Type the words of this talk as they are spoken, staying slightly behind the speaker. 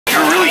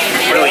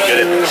really good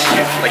at this.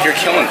 Like, you're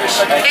killing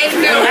this. Thank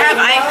you. I have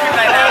ice in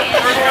my mouth.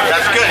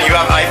 That's good. You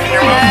have ice in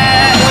your mouth.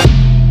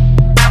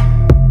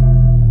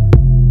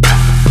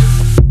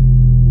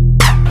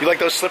 You like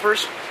those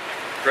slippers?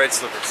 Great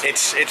slippers.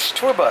 It's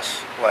tour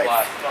bus life.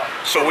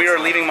 So we are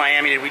leaving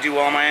Miami. Did we do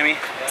well in Miami? We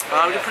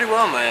did pretty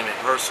well in Miami.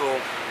 Rehearsal,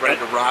 ready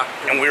to rock.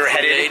 And we were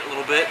headed a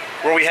little bit.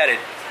 Where are we headed?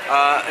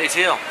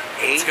 ATL.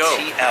 Let's go.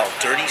 ATL,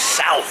 Dirty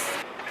South.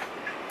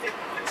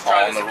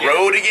 On the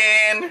road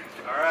again.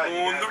 All right.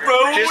 On the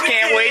road. Just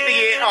can't wait to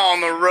get on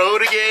the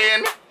road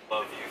again.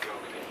 Love you. Go.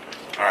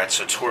 All right,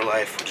 so tour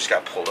life. We just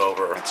got pulled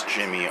over. It's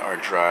Jimmy, our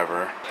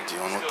driver,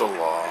 dealing with the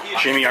law.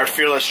 Jimmy, our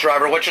fearless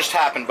driver. What just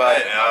happened,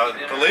 bud? Hey,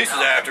 the police is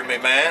after me,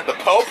 man. The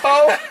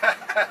popo?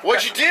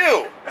 What'd you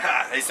do?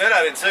 He said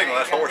I didn't signal.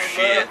 That's horse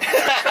shit.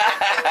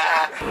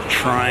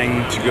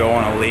 Trying to go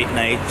on a late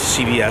night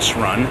CBS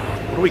run.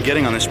 What are we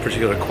getting on this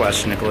particular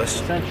quest,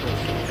 Nicholas?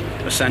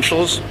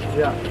 Essentials?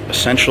 Yeah.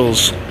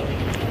 Essentials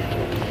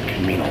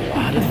can mean a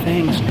lot of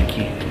things,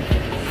 Nikki.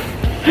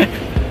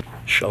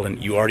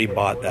 Sheldon, you already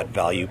bought that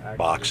value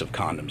box of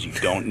condoms. You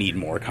don't need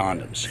more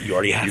condoms. You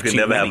already have too many. You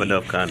can never have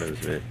enough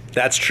condoms, man.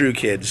 That's true,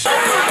 kids.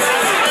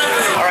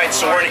 All right,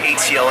 so we're in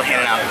ATL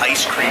handing out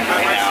ice cream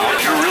right now.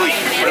 You're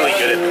really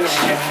good at this.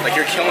 Like,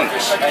 you're killing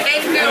this.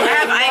 Thank you. I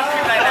have ice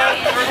in my mouth.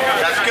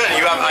 That's good.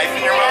 You have ice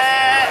in your mouth?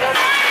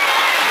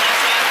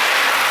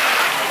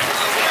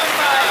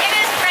 It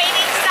is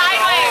raining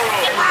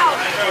sideways. Wow.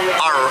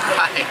 All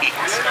right.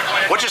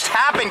 What just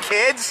happened,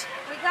 kids?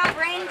 We got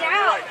rained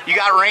out. You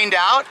got rained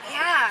out?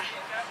 Yeah.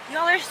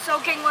 Y'all are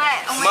soaking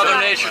wet. Oh my Mother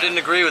God. Nature didn't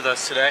agree with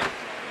us today.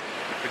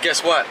 But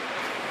guess what?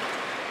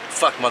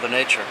 Fuck Mother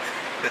Nature.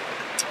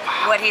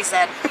 What he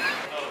said.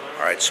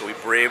 All right, so we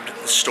braved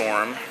the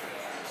storm,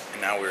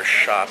 and now we're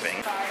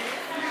shopping.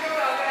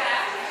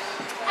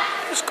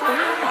 What's going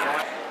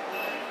on?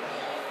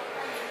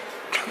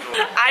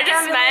 I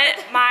just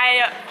met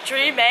my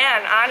dream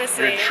man,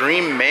 honestly. Your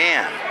dream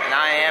man. And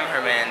I am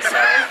her man, so.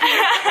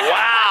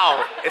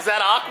 Wow! Is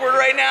that awkward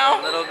right now?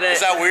 A little bit.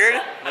 Is that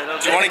weird? Little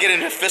Do you want to get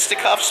into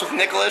fisticuffs with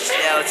Nicholas?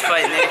 Yeah, let's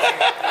fight, Nick.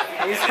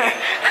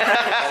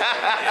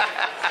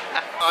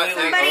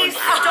 Somebody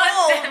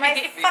stole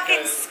my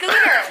fucking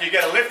scooter. You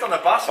get a lift on the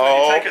bus when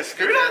you take a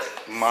scooter?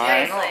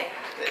 My. Seriously.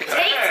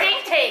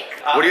 Take.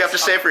 What do you have to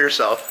say for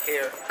yourself?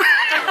 Here. You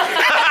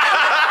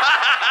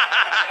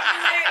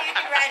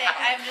can write it.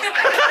 I'm just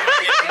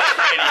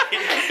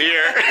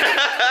Here.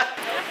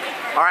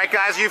 All right,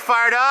 guys, you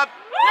fired up?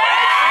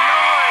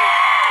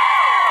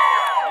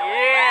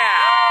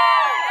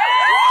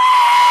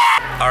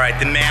 All right,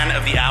 the man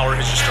of the hour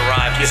has just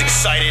arrived. He's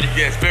excited.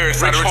 Yes, very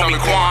excited. Rich homie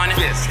Quan.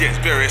 Yes,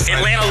 very excited.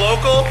 Atlanta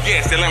local?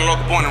 Yes, Atlanta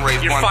local, born and raised.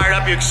 You're fired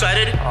up, you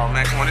excited? Oh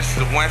man, come on, this is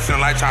a once in a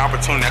lifetime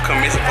opportunity. I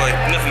couldn't miss it for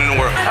nothing in the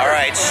world. All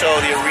right,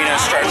 so the arena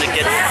is starting to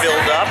get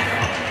filled up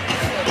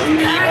with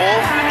people.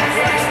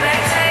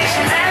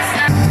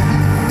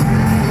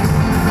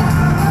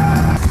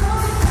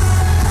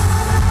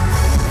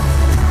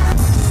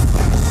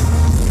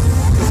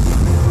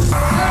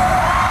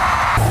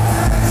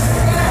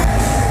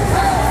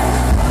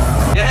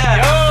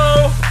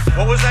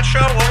 What was that show?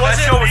 What was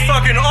it? That show was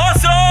fucking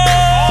awesome!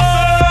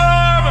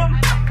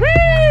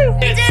 Woo!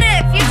 We did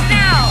it. Future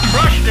now.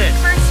 Crushed it.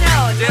 First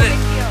show. Did it.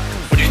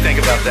 What do you think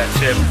about that,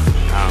 Tip?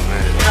 Oh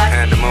man,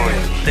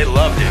 pandemonium. They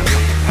loved it.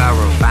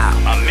 Power, wow.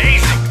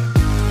 Amazing.